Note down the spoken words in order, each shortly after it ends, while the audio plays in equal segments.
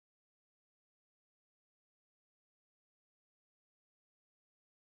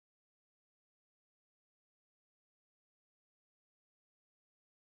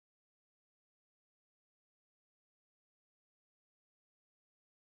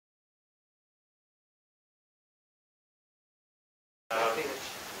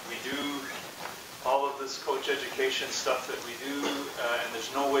We do all of this coach education stuff that we do, and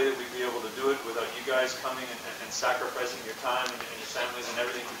there's no way that we'd be able to do it without you guys coming and sacrificing your time and your families and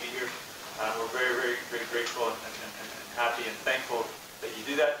everything to be here. We're very, very, very grateful and happy and thankful that you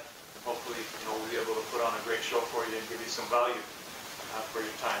do that. And hopefully, we'll be able to put on a great show for you and give you some value for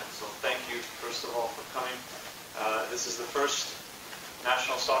your time. So thank you, first of all, for coming. This is the first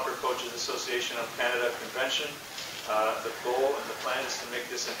National Soccer Coaches Association of Canada convention. The goal and the plan is to make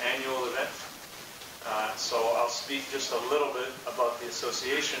this an annual event. So I'll speak just a little bit about the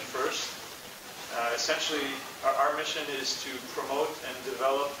association first. Essentially, our mission is to promote and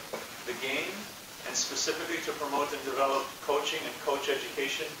develop the game, and specifically to promote and develop coaching and coach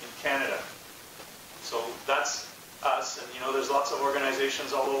education in Canada. So that's us, and there's lots of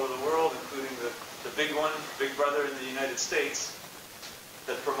organizations all over the world, including the big one, Big Brother in the United States,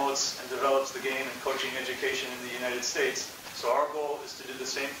 that promotes and develops the game and coaching education in the United States. So our goal is to do the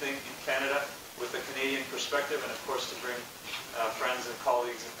same thing in Canada with a Canadian perspective, and of course to bring friends and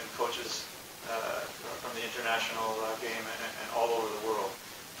colleagues and coaches from the international game and all over the world.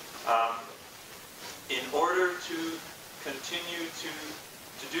 In order to continue to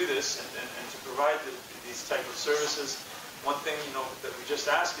do this and to provide these type of services, one thing that we just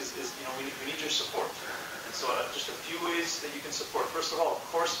ask is we need your support. And so just a few ways that you can support. First of all, of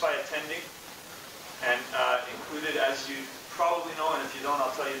course, by attending, and included, as you probably know, and if you don't,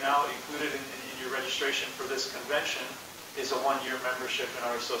 I'll tell you now, included in your registration for this convention is a one-year membership in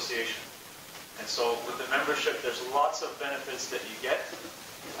our association. And so with the membership, there's lots of benefits that you get.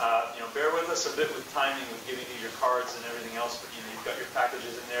 Bear with us a bit with timing, with giving you your cards and everything else, but you've got your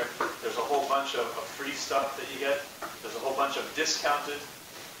packages in there. There's a whole bunch of free stuff that you get. There's a whole bunch of discounted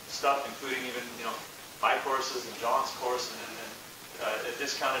stuff, including even my courses and John's course, and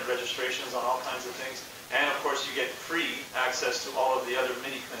discounted registrations on all kinds of things. And of course, you get free access to all of the other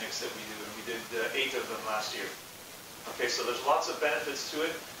mini clinics that we do, and we did 8 of them last year. Okay, so there's lots of benefits to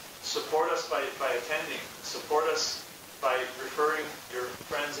it. Support us by attending. Support us by referring your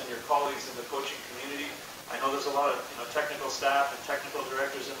friends and your colleagues in the coaching community. I know there's a lot of technical staff and technical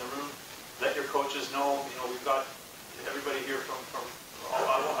directors in the room. Let your coaches know. We've got everybody here from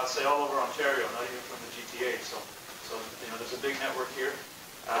I'll say all over Ontario, not even from the GTA. So there's a big network here,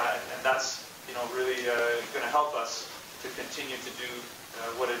 and that's really going to help us to continue to do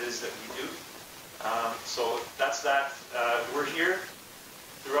what it is that we do. So that's that. We're here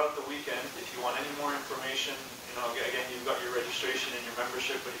throughout the weekend. If you want any more information, again, you've got your registration and your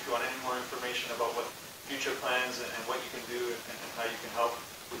membership, but if you want any more information about what future plans and what you can do and how you can help,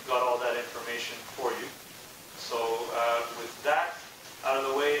 we've got all that information for you. So with that out of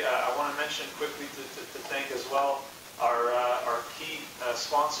the way, I want to mention quickly to thank as well our key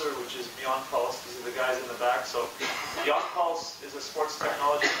sponsor, which is Beyond Pulse. These are the guys in the back. So Beyond Pulse is a sports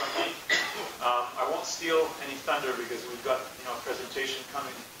technology company. I won't steal any thunder because we've got a presentation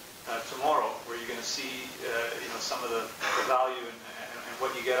coming tomorrow where you're going to see some of the value and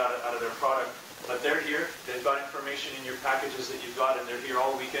what you get out of their product. But they're here. They've got information in your packages that you've got, and they're here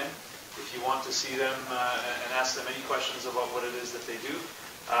all weekend. If you want to see them and ask them any questions about what it is that they do.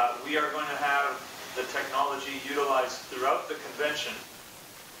 We are going to have the technology utilized throughout the convention,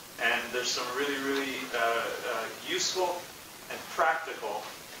 and there's some really, really useful and practical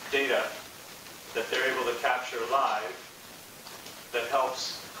data that they're able to capture live that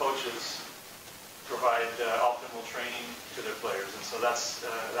helps coaches provide optimal training to their players. And so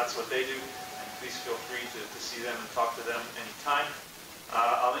that's what they do, and please feel free to see them and talk to them anytime.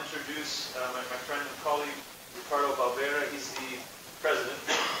 I'll introduce my friend and colleague, Ricardo Balbera. He's the president.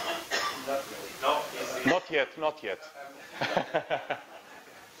 Not really. No, he's the... Not yet.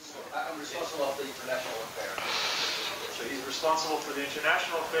 I'm responsible for the international affairs. So he's responsible for the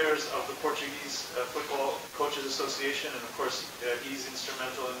international affairs of the Portuguese Football Coaches Association, and of course he's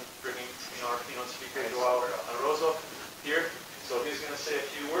instrumental in bringing our keynote speaker, Joao Aroso, here. So he's going to say a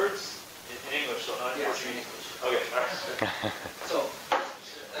few words in English, so not in Portuguese. Okay, all right. So,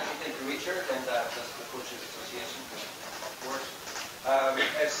 let me thank Richard and that's the Coaches Association for work.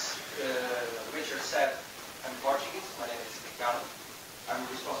 As Richard said, I'm Portuguese. My name is Ricardo. I'm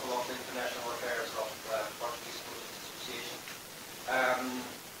responsible for the international affairs of the Portuguese Coaches Association.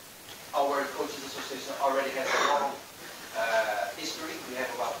 Our Coaches Association already has a long history. We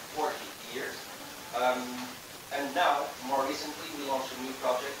have about 40 years. And now, more recently, we launched a new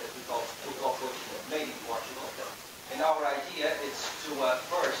project that we call Football Coaching Made in Portugal. And our idea is to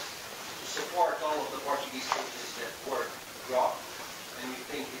first to support all of the Portuguese coaches that work abroad. And we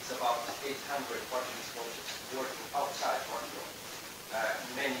think it's about 800 Portuguese coaches working outside Portugal in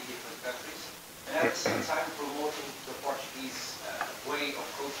many different countries. And at the same time promoting the Portuguese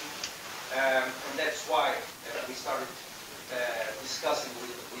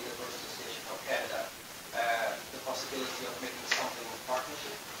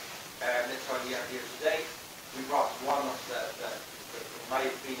why we are here today. We brought one of in my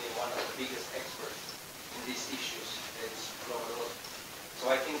opinion, one of the biggest experts in these issues. It's Joao Aroso.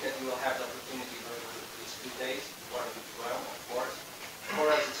 So I think that you will have the opportunity during these 2 days, one with Joao, of course. For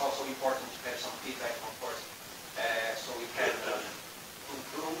us, it's also important to have some feedback, of course, so we can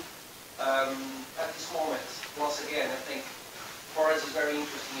improve. At this moment, once again, I think for us it's very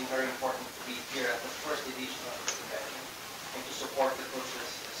interesting and very important to be here at the first edition of the convention and to support the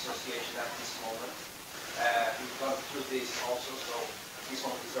Coaches Association at this moment. We've gone through this also, so this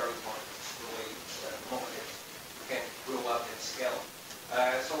one is very important. It's the way the moment is. We can grow up and scale.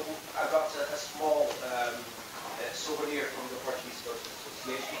 So I got a small souvenir from the Portuguese Coaches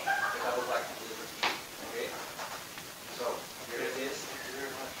Association that I would like to deliver to you. Okay? So here it is. Thank you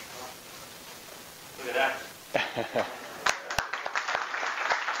very much. Look at that.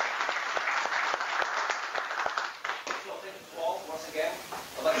 So thank you to all once again.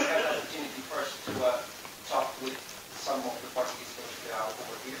 I'd like to have the opportunity first to talk with some of the Portuguese coaches that are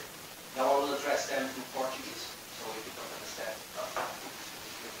over here. Now I will address them in Portuguese, so if you don't understand.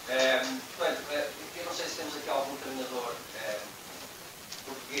 Eu não sei se temos aqui algum treinador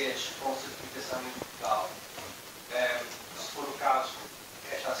português com certificação em Portugal. Se for o caso,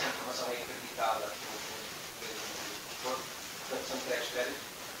 esta informação é acreditada pelo portanto são 10 férias.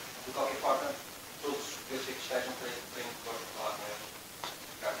 De qualquer forma, todos os portugueses que estejam têm de falar com eles,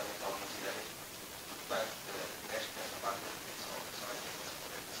 ficar também com algumas ideias. Portanto, nesta parte da reflexão,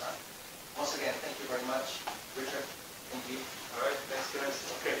 pensar. Once again, thank you very much. Richard, thank you. All right, thanks guys.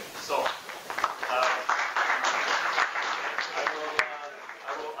 Okay, so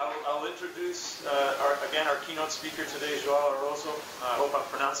I will introduce our keynote speaker today, Joao Aroso. I hope I'm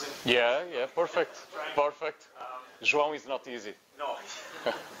pronouncing. Yeah, perfect, perfect. João is not easy. No.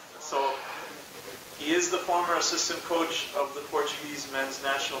 So he is the former assistant coach of the Portuguese men's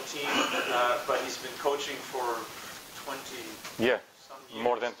national team, but he's been coaching for 20 some years.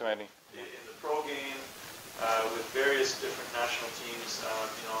 More than 20. In the pro game. With various different national teams,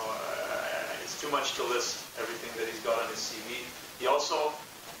 it's too much to list everything that he's got on his CV. He also,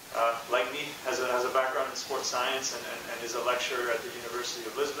 like me, has a background in sports science and is a lecturer at the University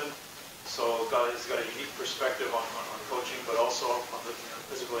of Lisbon. So he's got a unique perspective on coaching, but also on the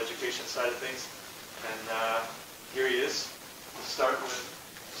physical education side of things. And here he is. We'll start with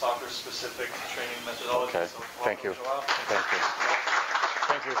soccer-specific training methodology. Okay. So Thank you. Thank you.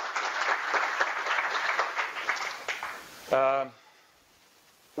 Thank you.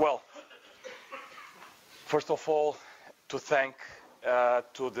 Well, first of all, to thank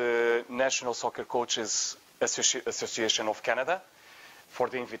to the National Soccer Coaches Association of Canada for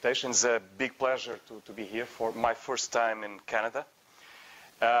the invitation. It's a big pleasure to be here for my first time in Canada.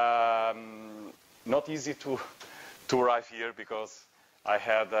 Not easy to arrive here because I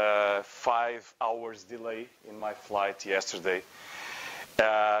had a 5 hours delay in my flight yesterday.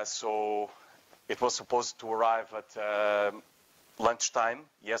 So it was supposed to arrive at lunchtime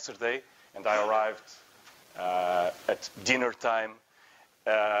yesterday, and I arrived at dinner time.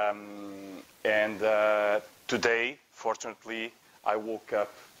 And today, fortunately, I woke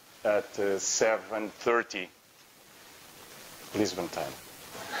up at 7:30 Lisbon time.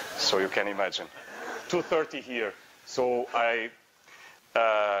 So you can imagine, 2:30 here. So I'm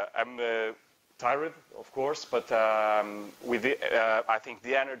tired, of course, but with I think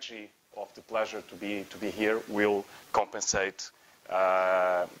the energy of the pleasure to be here will compensate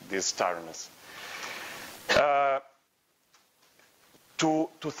this tiredness. To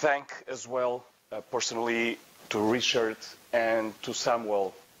thank as well personally to Richard and to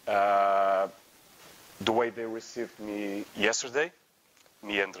Samuel the way they received me yesterday,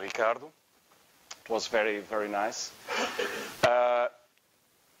 me and Ricardo. It was very, very nice.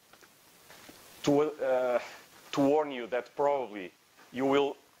 To warn you that probably you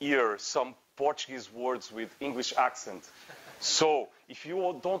will hear some Portuguese words with English accent. So if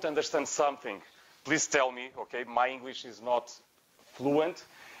you don't understand something, please tell me, okay? My English is not fluent.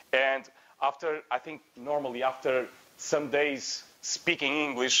 And I think normally after some days speaking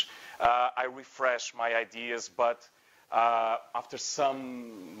English, I refresh my ideas. But after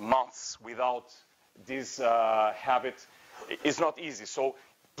some months without this habit, it's not easy. So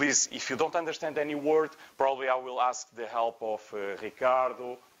please, if you don't understand any word, probably I will ask the help of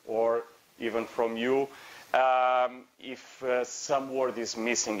Ricardo or even from you if some word is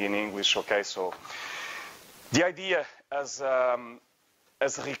missing in English. Okay, so the idea, as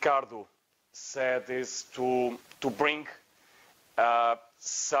Ricardo said, is to bring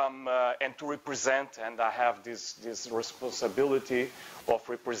some and to represent, and I have this responsibility of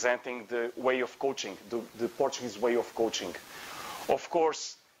representing the way of coaching, the Portuguese way of coaching. Of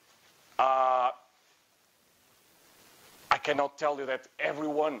course, I cannot tell you that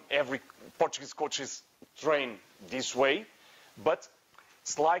every Portuguese coach is trained this way, but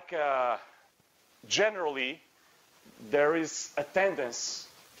it's like generally there is a tendency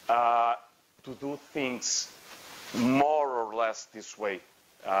to do things more or less this way,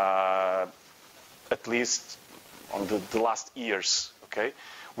 at least on the last years, okay,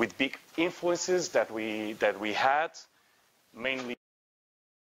 with big influences that we had, mainly